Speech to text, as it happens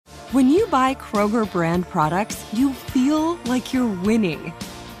When you buy Kroger brand products, you feel like you're winning.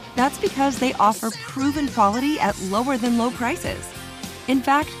 That's because they offer proven quality at lower than low prices. In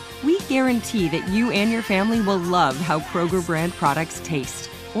fact, we guarantee that you and your family will love how Kroger brand products taste,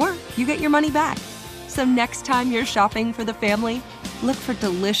 or you get your money back. So next time you're shopping for the family, look for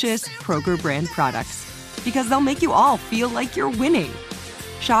delicious Kroger brand products, because they'll make you all feel like you're winning.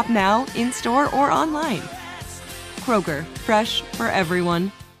 Shop now, in-store, or online. Kroger, fresh for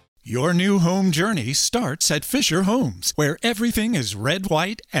everyone. Your new home journey starts at Fisher Homes, where everything is red,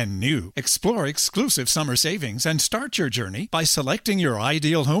 white, and new. Explore exclusive summer savings and start your journey by selecting your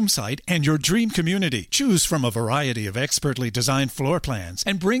ideal home site and your dream community. Choose from a variety of expertly designed floor plans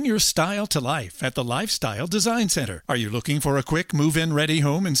and bring your style to life at the Lifestyle Design Center. Are you looking for a quick move-in ready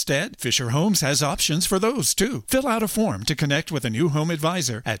home instead? Fisher Homes has options for those too. Fill out a form to connect with a new home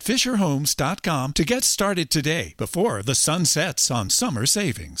advisor at fisherhomes.com to get started today before the sun sets on summer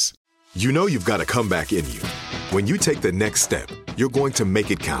savings. You know you've got a comeback in you. When you take the next step, you're going to make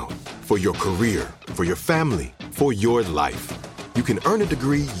it count. For your career, for your family, for your life. You can earn a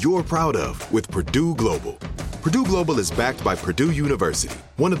degree you're proud of with Purdue Global. Purdue Global is backed by Purdue University,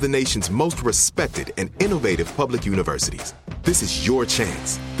 one of the nation's most respected and innovative public universities. This is your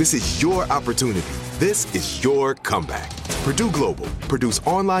chance. This is your opportunity. This is your comeback. Purdue Global, Purdue's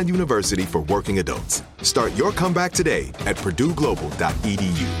online university for working adults. Start your comeback today at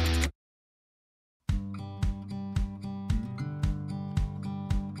purdueglobal.edu.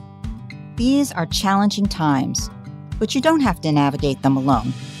 These are challenging times, but you don't have to navigate them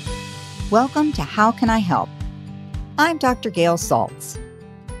alone. Welcome to How Can I Help? I'm Dr. Gail Saltz.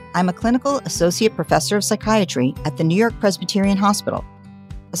 I'm a clinical associate professor of psychiatry at the New York Presbyterian Hospital,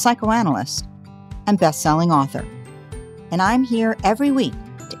 a psychoanalyst, and best-selling author. And I'm here every week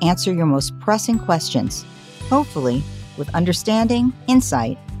to answer your most pressing questions, hopefully with understanding,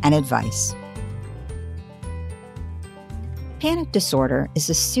 insight, and advice. Panic disorder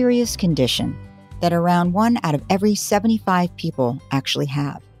is a serious condition that around 1 out of every 75 people actually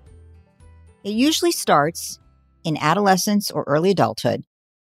have. It usually starts in adolescence or early adulthood,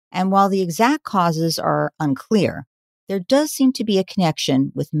 and while the exact causes are unclear, there does seem to be a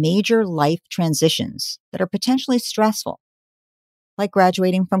connection with major life transitions that are potentially stressful, like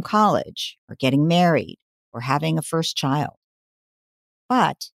graduating from college or getting married or having a first child.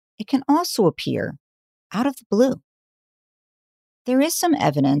 But it can also appear out of the blue. There is some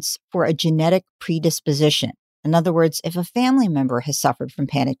evidence for a genetic predisposition. In other words, if a family member has suffered from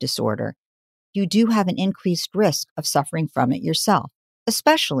panic disorder, you do have an increased risk of suffering from it yourself,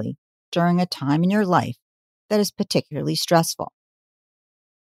 especially during a time in your life that is particularly stressful.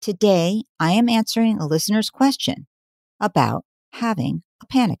 Today, I am answering a listener's question about having a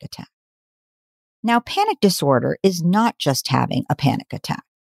panic attack. Now, panic disorder is not just having a panic attack.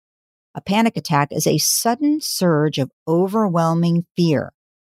 A panic attack is a sudden surge of overwhelming fear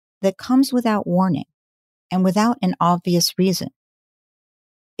that comes without warning and without an obvious reason.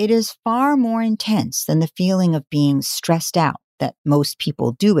 It is far more intense than the feeling of being stressed out that most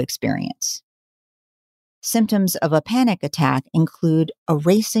people do experience. Symptoms of a panic attack include a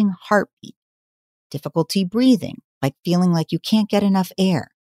racing heartbeat, difficulty breathing, like feeling like you can't get enough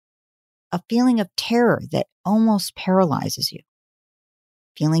air, a feeling of terror that almost paralyzes you,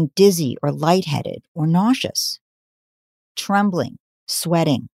 feeling dizzy or lightheaded or nauseous, trembling,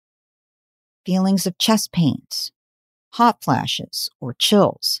 sweating, feelings of chest pains, hot flashes or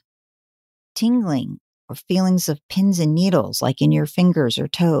chills, tingling or feelings of pins and needles like in your fingers or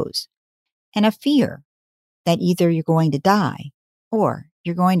toes, and a fear that either you're going to die or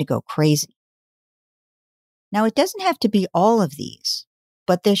you're going to go crazy. Now, it doesn't have to be all of these,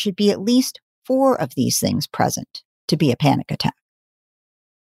 but there should be at least 4 of these things present to be a panic attack.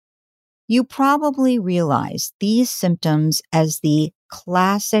 You probably realize these symptoms as the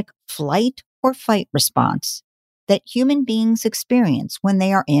classic flight or fight response that human beings experience when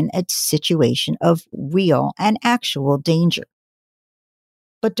they are in a situation of real and actual danger.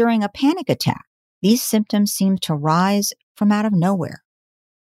 But during a panic attack, these symptoms seem to rise from out of nowhere.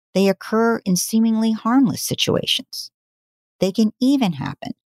 They occur in seemingly harmless situations. They can even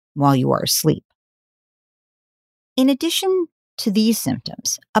happen while you are asleep. In addition to these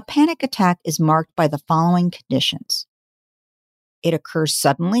symptoms, a panic attack is marked by the following conditions. It occurs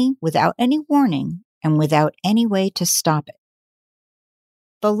suddenly, without any warning, and without any way to stop it.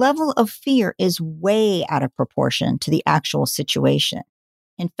 The level of fear is way out of proportion to the actual situation.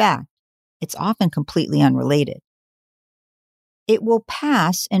 In fact, it's often completely unrelated. It will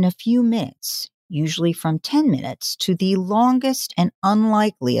pass in a few minutes, usually from 10 minutes to the longest and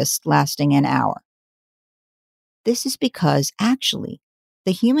unlikeliest lasting an hour. This is because actually,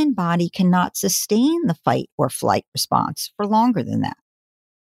 the human body cannot sustain the fight or flight response for longer than that.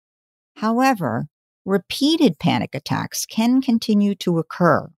 However, repeated panic attacks can continue to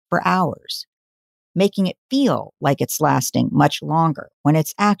occur for hours, making it feel like it's lasting much longer when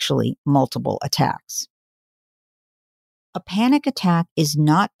it's actually multiple attacks. A panic attack is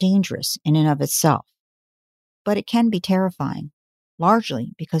not dangerous in and of itself, but it can be terrifying,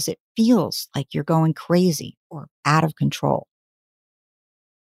 largely because it feels like you're going crazy or out of control.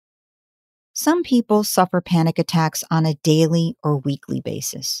 Some people suffer panic attacks on a daily or weekly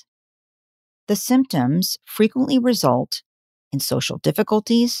basis. The symptoms frequently result in social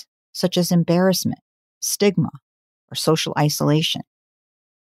difficulties, such as embarrassment, stigma, or social isolation.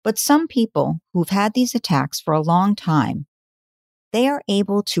 But some people who've had these attacks for a long time, they are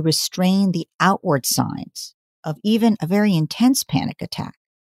able to restrain the outward signs of even a very intense panic attack.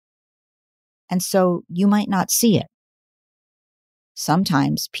 And so you might not see it.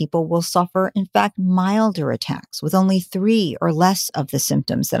 Sometimes people will suffer, in fact, milder attacks with only 3 or less of the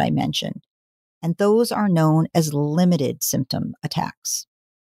symptoms that I mentioned. And those are known as limited symptom attacks.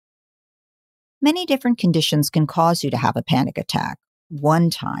 Many different conditions can cause you to have a panic attack one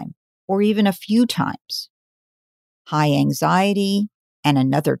time or even a few times. High anxiety and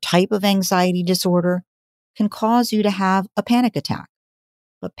another type of anxiety disorder can cause you to have a panic attack.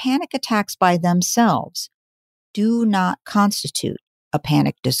 But panic attacks by themselves do not constitute a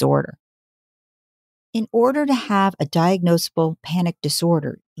panic disorder. In order to have a diagnosable panic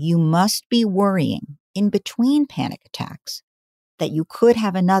disorder, you must be worrying in between panic attacks that you could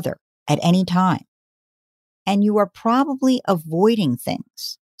have another at any time. And you are probably avoiding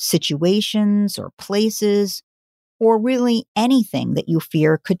things, situations or places, or really anything that you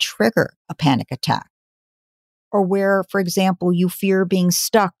fear could trigger a panic attack. Or where, for example, you fear being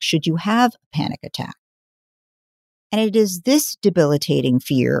stuck should you have a panic attack. And it is this debilitating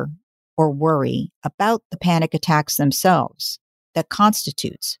fear or worry about the panic attacks themselves that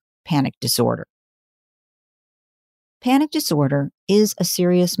constitutes panic disorder. Panic disorder is a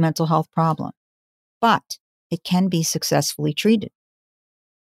serious mental health problem, but it can be successfully treated.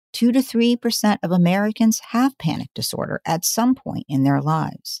 2 to 3% of Americans have panic disorder at some point in their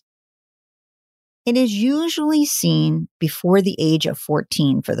lives. It is usually seen before the age of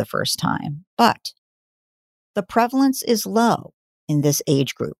 14 for the first time, but the prevalence is low in this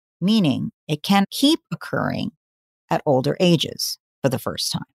age group, meaning it can keep occurring at older ages for the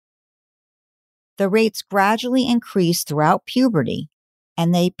first time. The rates gradually increase throughout puberty,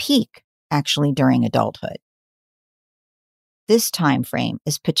 and they peak actually during adulthood. This time frame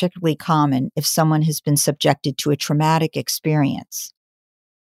is particularly common if someone has been subjected to a traumatic experience.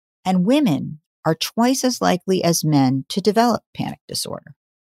 And women are twice as likely as men to develop panic disorder.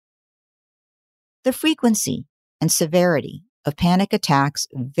 The frequency and severity of panic attacks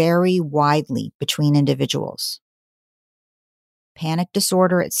vary widely between individuals. Panic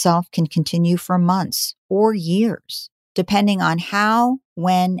disorder itself can continue for months or years, depending on how,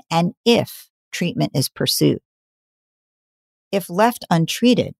 when, and if treatment is pursued. If left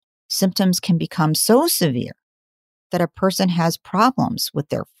untreated, symptoms can become so severe that a person has problems with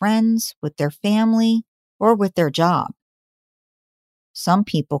their friends, with their family, or with their job. Some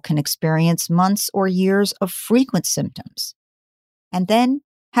people can experience months or years of frequent symptoms and then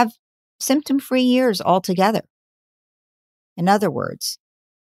have symptom-free years altogether. In other words,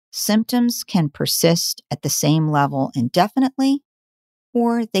 symptoms can persist at the same level indefinitely,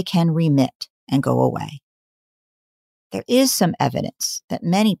 or they can remit and go away. There is some evidence that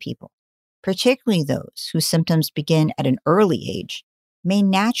many people, particularly those whose symptoms begin at an early age, may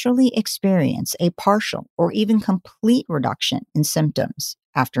naturally experience a partial or even complete reduction in symptoms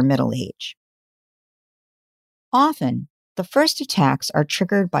after middle age. Often, the first attacks are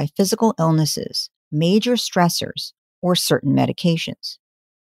triggered by physical illnesses, major stressors, or certain medications.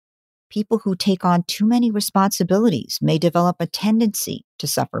 People who take on too many responsibilities may develop a tendency to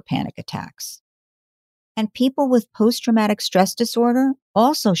suffer panic attacks. And people with post-traumatic stress disorder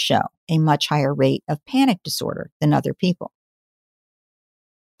also show a much higher rate of panic disorder than other people.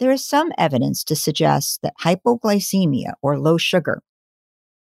 There is some evidence to suggest that hypoglycemia or low sugar,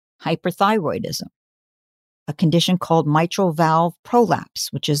 hyperthyroidism, a condition called mitral valve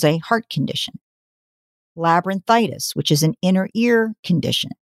prolapse, which is a heart condition, labyrinthitis, which is an inner ear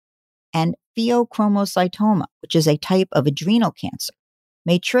condition, and pheochromocytoma, which is a type of adrenal cancer,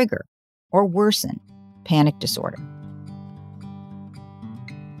 may trigger or worsen panic disorder.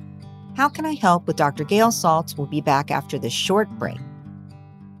 How can I help with Dr. Gail Saltz? We'll be back after this short break.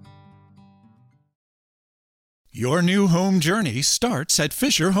 Your new home journey starts at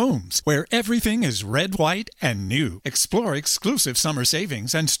Fisher Homes, where everything is red, white, and new. Explore exclusive summer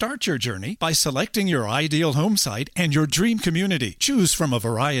savings and start your journey by selecting your ideal home site and your dream community. Choose from a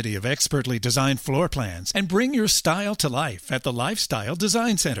variety of expertly designed floor plans and bring your style to life at the Lifestyle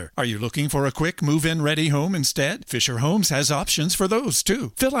Design Center. Are you looking for a quick move-in ready home instead? Fisher Homes has options for those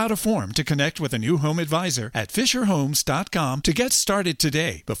too. Fill out a form to connect with a new home advisor at fisherhomes.com to get started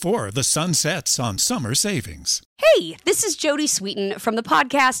today before the sun sets on summer savings. Hey, this is Jodie Sweetin from the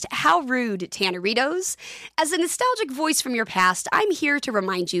podcast How Rude, Tanneritos. As a nostalgic voice from your past, I'm here to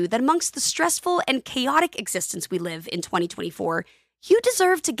remind you that amongst the stressful and chaotic existence we live in 2024, you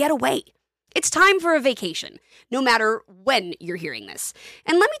deserve to get away. It's time for a vacation, no matter when you're hearing this.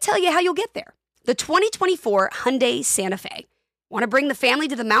 And let me tell you how you'll get there. The 2024 Hyundai Santa Fe. Want to bring the family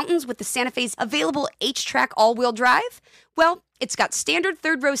to the mountains with the Santa Fe's available H-Track all-wheel drive? Well, it's got standard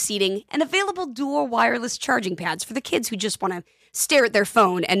third-row seating and available dual wireless charging pads for the kids who just want to stare at their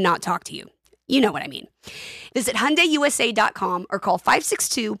phone and not talk to you. You know what I mean. Visit HyundaiUSA.com or call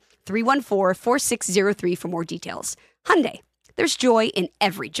 562-314-4603 for more details. Hyundai, there's joy in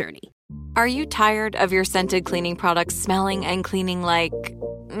every journey. Are you tired of your scented cleaning products smelling and cleaning like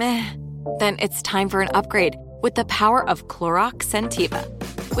meh? Then it's time for an upgrade with the power of Clorox Scentiva.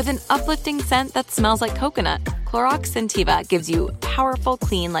 With an uplifting scent that smells like coconut, Clorox Scentiva gives you powerful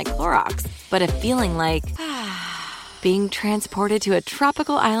clean like Clorox, but a feeling like being transported to a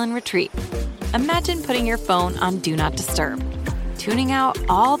tropical island retreat. Imagine putting your phone on Do Not Disturb, tuning out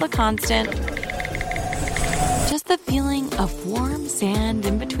all the constant, just the feeling of warm sand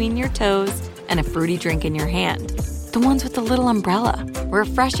in between your toes and a fruity drink in your hand. The ones with the little umbrella.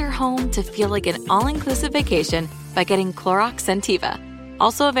 Refresh your home to feel like an all-inclusive vacation by getting Clorox Scentiva.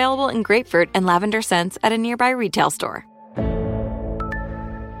 Also available in grapefruit and lavender scents at a nearby retail store.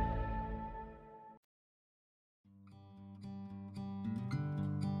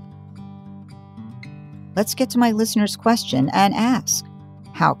 Let's get to my listener's question and ask,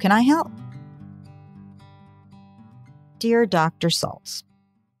 how can I help? Dear Dr. Saltz,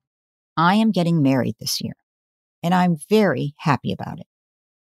 I am getting married this year, and I'm very happy about it.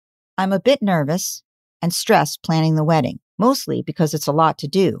 I'm a bit nervous and stressed planning the wedding, mostly because it's a lot to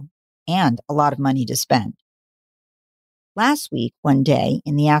do and a lot of money to spend. Last week, one day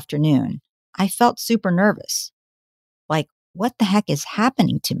in the afternoon, I felt super nervous. Like, what the heck is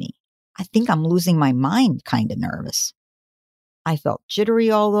happening to me? I think I'm losing my mind kind of nervous. I felt jittery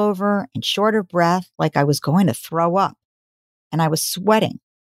all over and short of breath, like I was going to throw up, and I was sweating.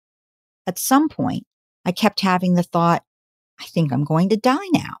 At some point, I kept having the thought, I think I'm going to die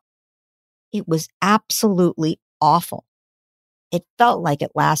now. It was absolutely awful. It felt like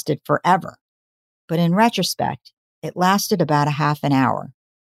it lasted forever, but in retrospect, it lasted about a half an hour.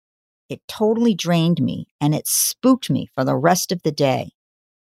 It totally drained me and it spooked me for the rest of the day.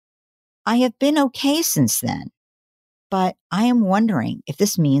 I have been okay since then, but I am wondering if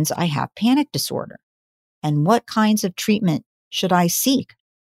this means I have panic disorder and what kinds of treatment should I seek?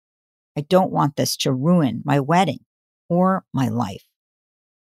 I don't want this to ruin my wedding or my life.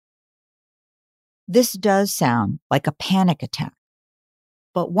 This does sound like a panic attack,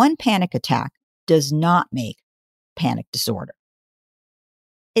 but one panic attack does not make panic disorder.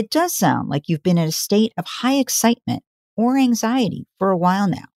 It does sound like you've been in a state of high excitement or anxiety for a while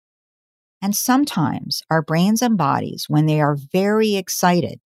now. And sometimes our brains and bodies, when they are very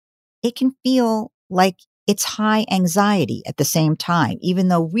excited, it can feel like it's high anxiety at the same time, even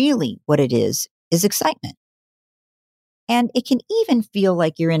though really what it is excitement. And it can even feel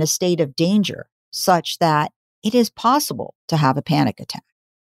like you're in a state of danger, such that it is possible to have a panic attack.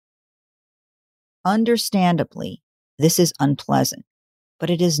 Understandably, this is unpleasant, but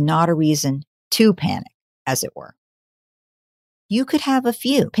it is not a reason to panic, as it were. You could have a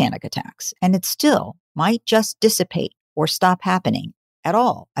few panic attacks, and it still might just dissipate or stop happening at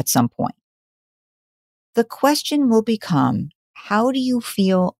all at some point. The question will become, how do you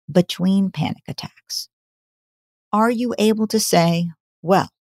feel between panic attacks? Are you able to say, well,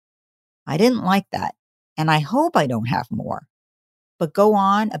 I didn't like that, and I hope I don't have more, but go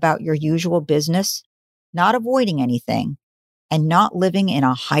on about your usual business, not avoiding anything, and not living in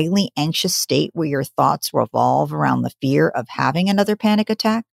a highly anxious state where your thoughts revolve around the fear of having another panic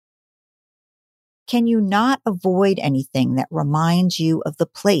attack? Can you not avoid anything that reminds you of the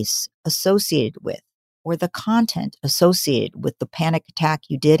place associated with or the content associated with the panic attack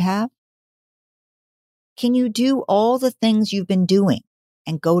you did have? Can you do all the things you've been doing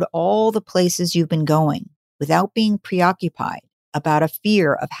and go to all the places you've been going without being preoccupied about a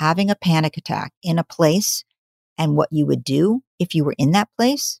fear of having a panic attack in a place and what you would do if you were in that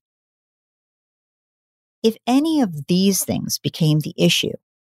place? If any of these things became the issue,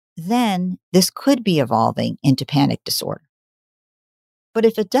 then this could be evolving into panic disorder. But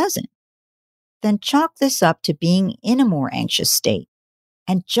if it doesn't, then chalk this up to being in a more anxious state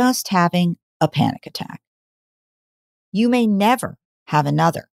and just having a panic attack. You may never have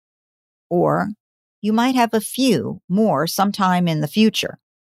another, or you might have a few more sometime in the future.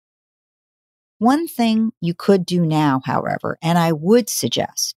 One thing you could do now, however, and I would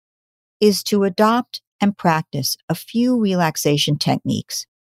suggest, is to adopt and practice a few relaxation techniques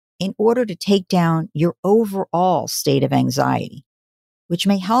in order to take down your overall state of anxiety, which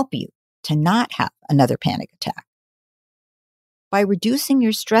may help you to not have another panic attack. By reducing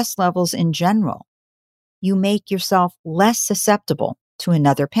your stress levels in general, you make yourself less susceptible to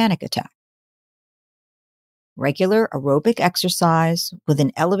another panic attack. Regular aerobic exercise with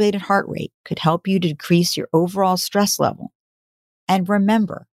an elevated heart rate could help you to decrease your overall stress level. And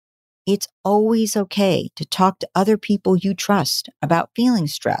remember, it's always okay to talk to other people you trust about feeling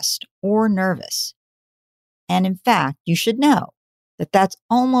stressed or nervous. And in fact, you should know that that's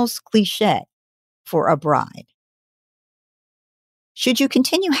almost cliché for a bride. Should you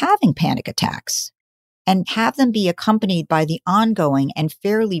continue having panic attacks and have them be accompanied by the ongoing and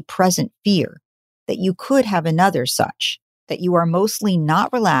fairly present fear that you could have another such, that you are mostly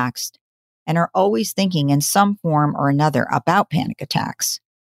not relaxed and are always thinking in some form or another about panic attacks,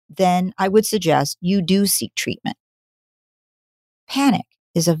 then I would suggest you do seek treatment. Panic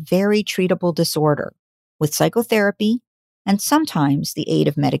is a very treatable disorder with psychotherapy and sometimes the aid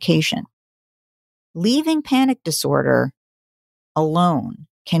of medication. Leaving panic disorder alone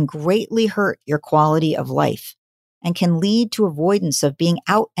can greatly hurt your quality of life and can lead to avoidance of being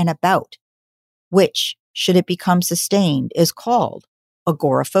out and about, which, should it become sustained, is called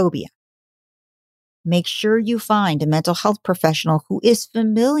agoraphobia. Make sure you find a mental health professional who is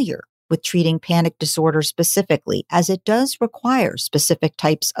familiar with treating panic disorder specifically, as it does require specific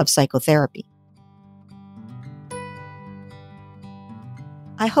types of psychotherapy.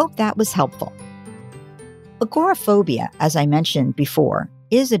 I hope that was helpful. Agoraphobia, as I mentioned before,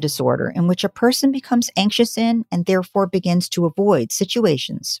 is a disorder in which a person becomes anxious in and therefore begins to avoid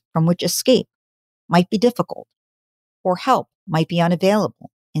situations from which escape might be difficult or help might be unavailable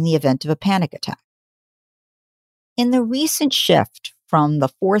in the event of a panic attack. In the recent shift from the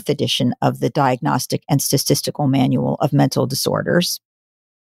 4th edition of the Diagnostic and Statistical Manual of Mental Disorders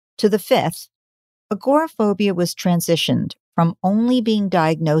to the 5th, agoraphobia was transitioned from only being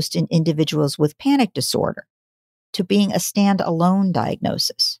diagnosed in individuals with panic disorder to being a stand-alone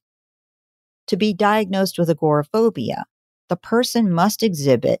diagnosis. To be diagnosed with agoraphobia, the person must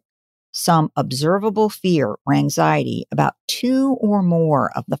exhibit some observable fear or anxiety about 2 or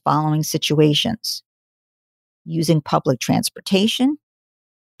more of the following situations: using public transportation,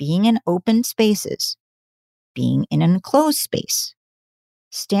 being in open spaces, being in an enclosed space,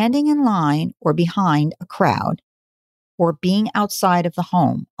 standing in line or behind a crowd, or being outside of the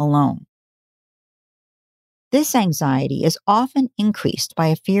home alone. This anxiety is often increased by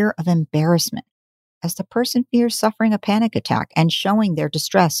a fear of embarrassment, as the person fears suffering a panic attack and showing their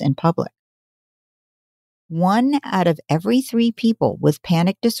distress in public. 1 out of every 3 people with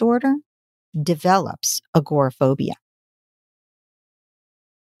panic disorder develops agoraphobia.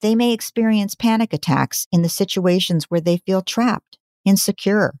 They may experience panic attacks in the situations where they feel trapped,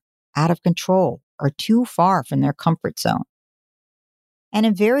 insecure, out of control, or too far from their comfort zone. And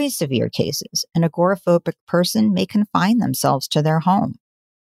in very severe cases, an agoraphobic person may confine themselves to their home,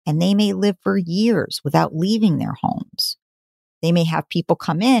 and they may live for years without leaving their homes. They may have people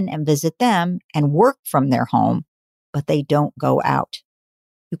come in and visit them and work from their home, but they don't go out.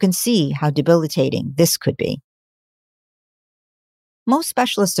 You can see how debilitating this could be. Most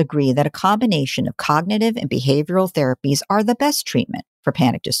specialists agree that a combination of cognitive and behavioral therapies are the best treatment for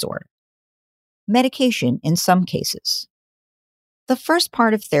panic disorder. Medication in some cases. The first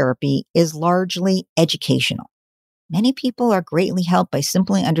part of therapy is largely educational. Many people are greatly helped by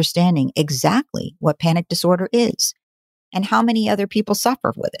simply understanding exactly what panic disorder is and how many other people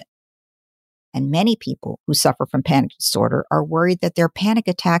suffer with it. And many people who suffer from panic disorder are worried that their panic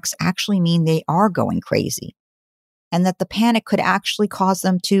attacks actually mean they are going crazy, and that the panic could actually cause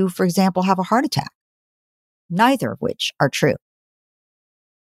them to, for example, have a heart attack, neither of which are true.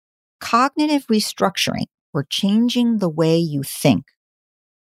 Cognitive restructuring, or changing the way you think,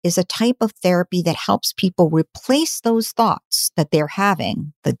 is a type of therapy that helps people replace those thoughts that they're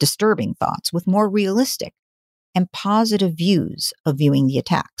having, the disturbing thoughts, with more realistic and positive views of viewing the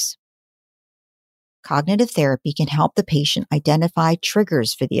attacks. Cognitive therapy can help the patient identify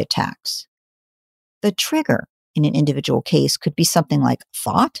triggers for the attacks. The trigger in an individual case could be something like a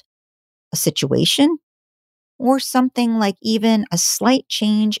thought, a situation, or something like even a slight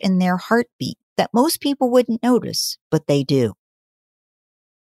change in their heartbeat that most people wouldn't notice, but they do.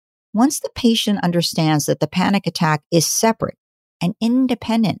 Once the patient understands that the panic attack is separate and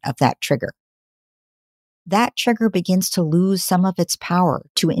independent of that trigger begins to lose some of its power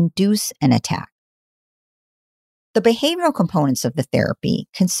to induce an attack. The behavioral components of the therapy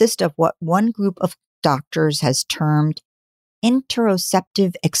consist of what one group of doctors has termed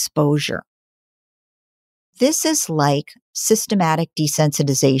interoceptive exposure. This is like systematic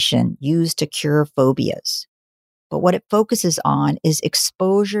desensitization used to cure phobias. But what it focuses on is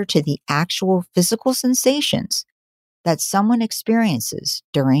exposure to the actual physical sensations that someone experiences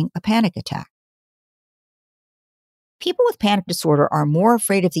during a panic attack. People with panic disorder are more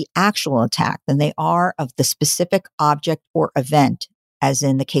afraid of the actual attack than they are of the specific object or event, as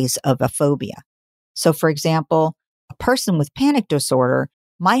in the case of a phobia. So, for example, a person with panic disorder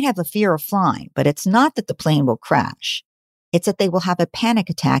might have a fear of flying, but it's not that the plane will crash. It's that they will have a panic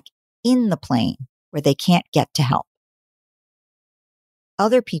attack in the plane where they can't get to help.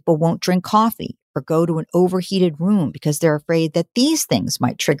 Other people won't drink coffee or go to an overheated room because they're afraid that these things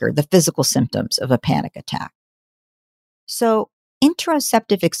might trigger the physical symptoms of a panic attack. So,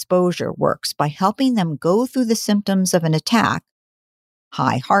 interoceptive exposure works by helping them go through the symptoms of an attack,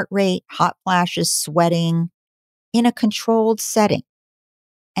 high heart rate, hot flashes, sweating, in a controlled setting,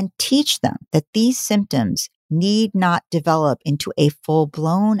 and teach them that these symptoms need not develop into a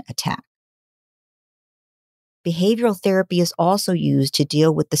full-blown attack. Behavioral therapy is also used to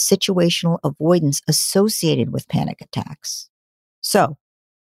deal with the situational avoidance associated with panic attacks. So,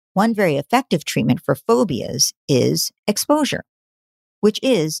 one very effective treatment for phobias is exposure, which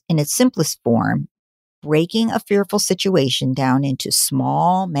is, in its simplest form, breaking a fearful situation down into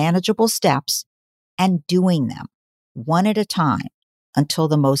small, manageable steps and doing them one at a time until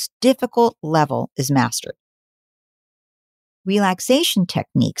the most difficult level is mastered. Relaxation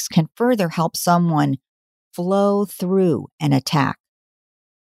techniques can further help someone flow through an attack.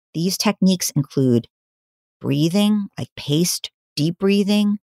 These techniques include breathing, like paced deep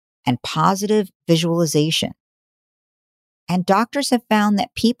breathing, and positive visualization. And doctors have found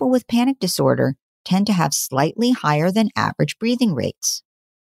that people with panic disorder tend to have slightly higher than average breathing rates.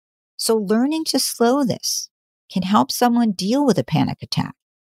 So learning to slow this can help someone deal with a panic attack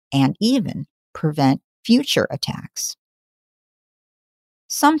and even prevent future attacks.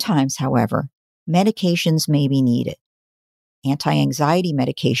 Sometimes, however, medications may be needed. Anti-anxiety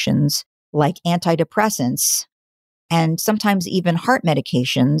medications like antidepressants and sometimes even heart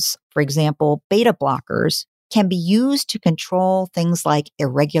medications, for example, beta blockers, can be used to control things like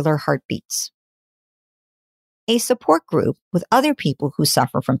irregular heartbeats. A support group with other people who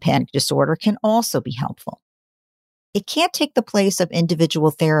suffer from panic disorder can also be helpful. It can't take the place of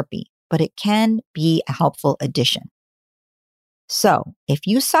individual therapy, but it can be a helpful addition. So, if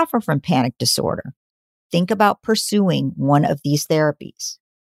you suffer from panic disorder, think about pursuing one of these therapies.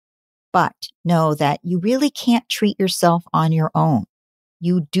 But know that you really can't treat yourself on your own.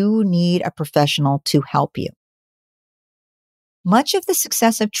 You do need a professional to help you. Much of the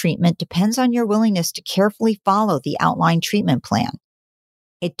success of treatment depends on your willingness to carefully follow the outlined treatment plan.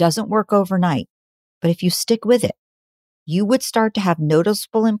 It doesn't work overnight, but if you stick with it, you would start to have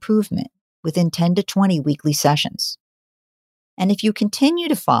noticeable improvement within 10 to 20 weekly sessions. And if you continue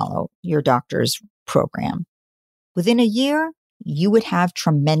to follow your doctor's program, within a year, you would have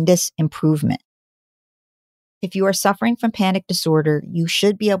tremendous improvement. If you are suffering from panic disorder, you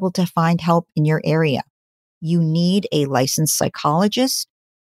should be able to find help in your area. You need a licensed psychologist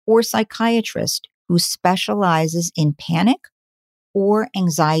or psychiatrist who specializes in panic or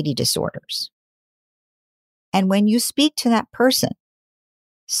anxiety disorders. And when you speak to that person,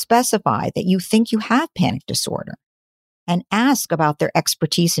 specify that you think you have panic disorder and ask about their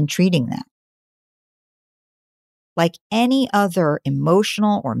expertise in treating that. Like any other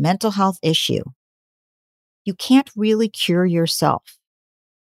emotional or mental health issue, you can't really cure yourself.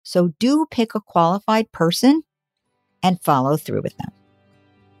 So do pick a qualified person and follow through with them.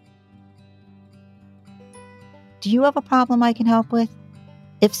 Do you have a problem I can help with?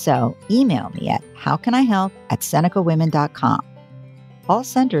 If so, email me at howcanihelp@senecawomen.com. All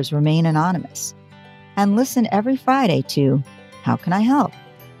senders remain anonymous. And listen every Friday to How Can I Help?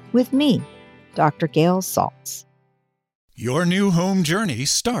 With me, Dr. Gail Saltz. Your new home journey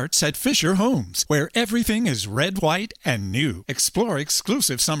starts at Fisher Homes, where everything is red, white, and new. Explore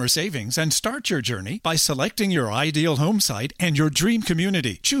exclusive summer savings and start your journey by selecting your ideal home site and your dream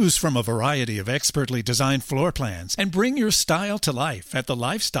community. Choose from a variety of expertly designed floor plans and bring your style to life at the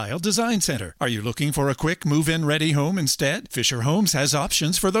Lifestyle Design Center. Are you looking for a quick move-in ready home instead? Fisher Homes has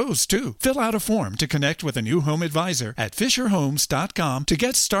options for those too. Fill out a form to connect with a new home advisor at fisherhomes.com to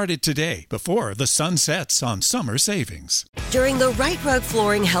get started today before the sun sets on summer savings. During the Right Rug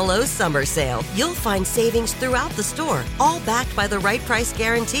Flooring Hello Summer Sale, you'll find savings throughout the store, all backed by the right price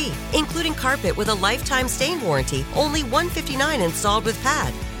guarantee, including carpet with a lifetime stain warranty, only $159 installed with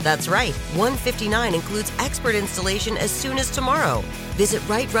pad. That's right, $159 includes expert installation as soon as tomorrow. Visit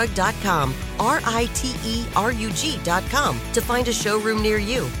rightrug.com, RITERUG.com to find a showroom near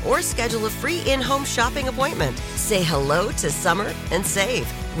you or schedule a free in-home shopping appointment. Say hello to summer and save.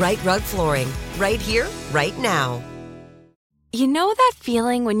 Right Rug Flooring, right here, right now. You know that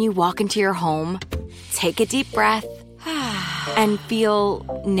feeling when you walk into your home, take a deep breath, and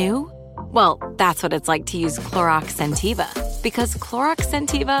feel new? Well, that's what it's like to use Clorox Scentiva. Because Clorox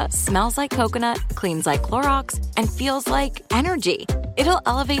Scentiva smells like coconut, cleans like Clorox, and feels like energy. It'll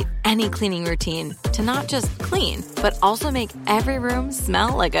elevate any cleaning routine to not just clean, but also make every room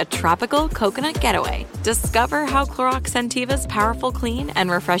smell like a tropical coconut getaway. Discover how Clorox Scentiva's powerful clean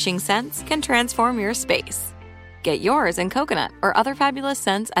and refreshing scents can transform your space. Get yours in coconut or other fabulous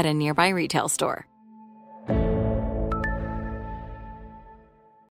scents at a nearby retail store.